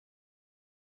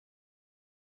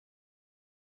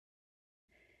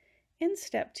In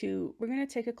step 2, we're going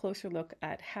to take a closer look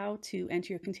at how to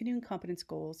enter your continuing competence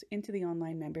goals into the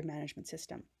online member management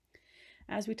system.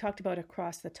 As we talked about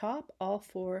across the top, all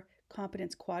 4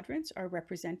 competence quadrants are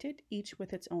represented, each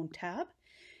with its own tab,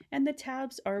 and the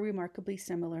tabs are remarkably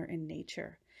similar in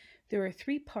nature. There are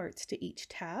 3 parts to each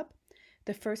tab.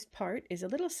 The first part is a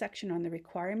little section on the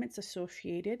requirements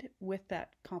associated with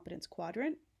that competence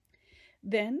quadrant.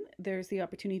 Then there's the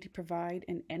opportunity to provide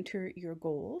and enter your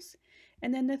goals.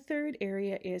 And then the third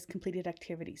area is completed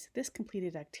activities. This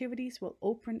completed activities will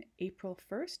open April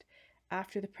 1st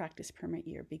after the practice permit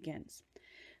year begins.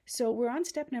 So we're on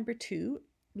step number 2.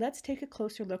 Let's take a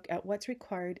closer look at what's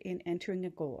required in entering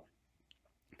a goal.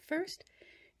 First,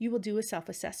 you will do a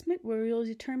self-assessment where you'll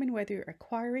determine whether you're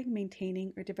acquiring,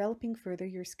 maintaining, or developing further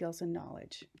your skills and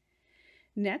knowledge.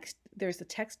 Next, there's a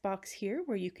text box here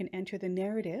where you can enter the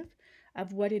narrative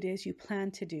of what it is you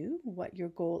plan to do, what your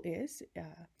goal is.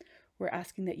 We're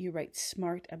asking that you write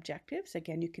SMART objectives.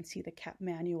 Again, you can see the CAP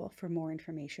Manual for more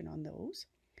information on those.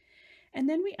 And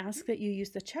then we ask that you use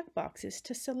the check boxes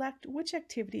to select which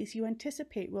activities you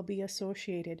anticipate will be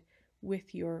associated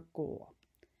with your goal.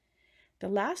 The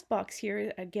last box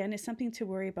here, again, is something to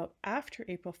worry about after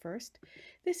April 1st.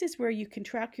 This is where you can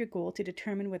track your goal to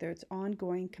determine whether it's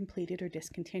ongoing, completed, or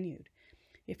discontinued.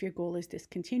 If your goal is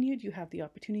discontinued, you have the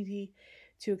opportunity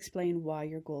to explain why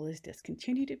your goal is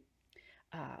discontinued.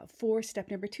 For step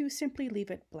number 2, simply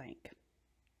leave it blank.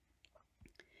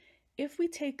 If we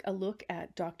take a look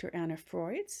at Dr. Anna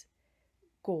Freud's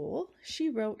goal, she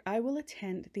wrote, "I will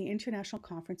attend the International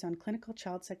Conference on Clinical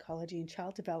Child Psychology and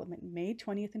Child Development May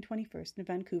 20th and 21st in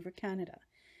Vancouver, Canada.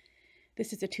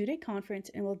 This is a 2-day conference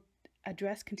and will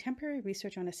address contemporary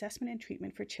research on assessment and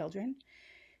treatment for children."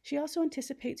 She also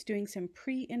anticipates doing some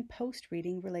pre- and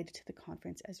post-reading related to the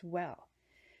conference as well.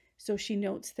 So she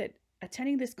notes that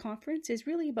attending this conference is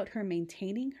really about her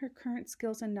maintaining her current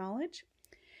skills and knowledge.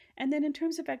 And then in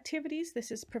terms of activities,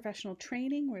 this is professional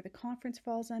training where the conference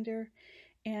falls under.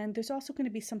 And there's also going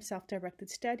to be some self-directed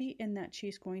study in that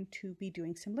she's going to be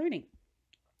doing some learning.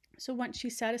 So once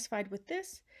she's satisfied with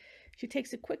this, she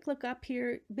takes a quick look up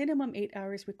here, minimum 8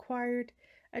 hours required.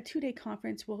 A 2-day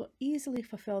conference will easily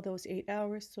fulfill those 8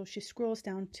 hours. So she scrolls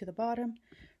down to the bottom,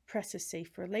 presses save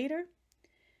for later.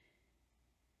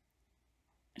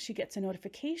 She gets a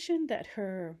notification that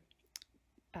her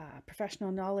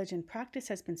professional knowledge and practice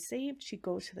has been saved. She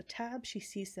goes to the tab, she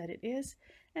sees that it is,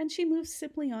 and she moves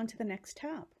simply on to the next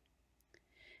tab.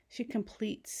 She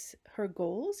completes her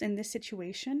goals. In this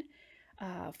situation,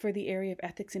 for the area of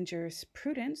ethics and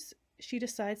jurisprudence, she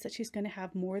decides that she's going to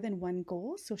have more than one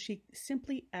goal, so she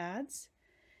simply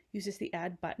uses the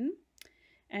add button,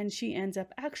 and she ends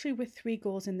up actually with 3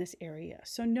 goals in this area.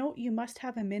 So note, you must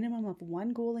have a minimum of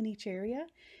 1 goal in each area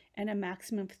and a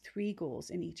maximum of 3 goals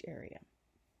in each area.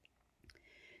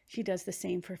 She does the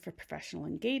same for professional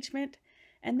engagement,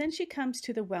 and then she comes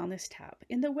to the wellness tab.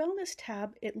 In the wellness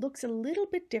tab, it looks a little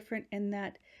bit different in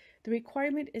that the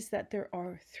requirement is that there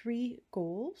are 3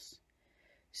 goals.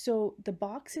 So the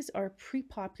boxes are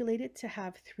pre-populated to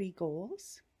have 3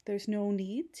 goals. There's no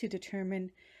need to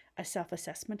determine a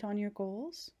self-assessment on your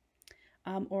goals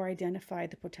or identify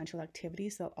the potential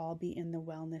activities. They'll all be in the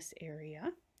wellness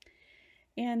area.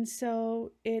 And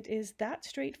so it is that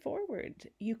straightforward.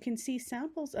 You can see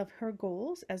samples of her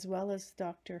goals as well as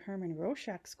Dr. Herman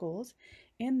Roshak's goals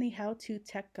in the How-To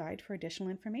Tech Guide for additional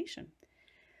information.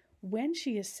 When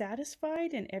she is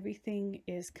satisfied and everything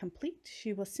is complete,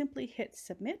 she will simply hit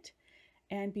submit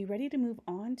and be ready to move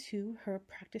on to her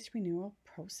practice renewal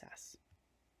process.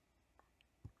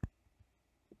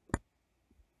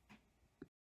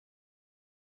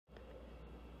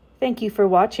 Thank you for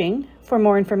watching. For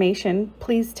more information,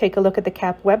 please take a look at the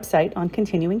CAP website on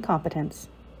continuing competence.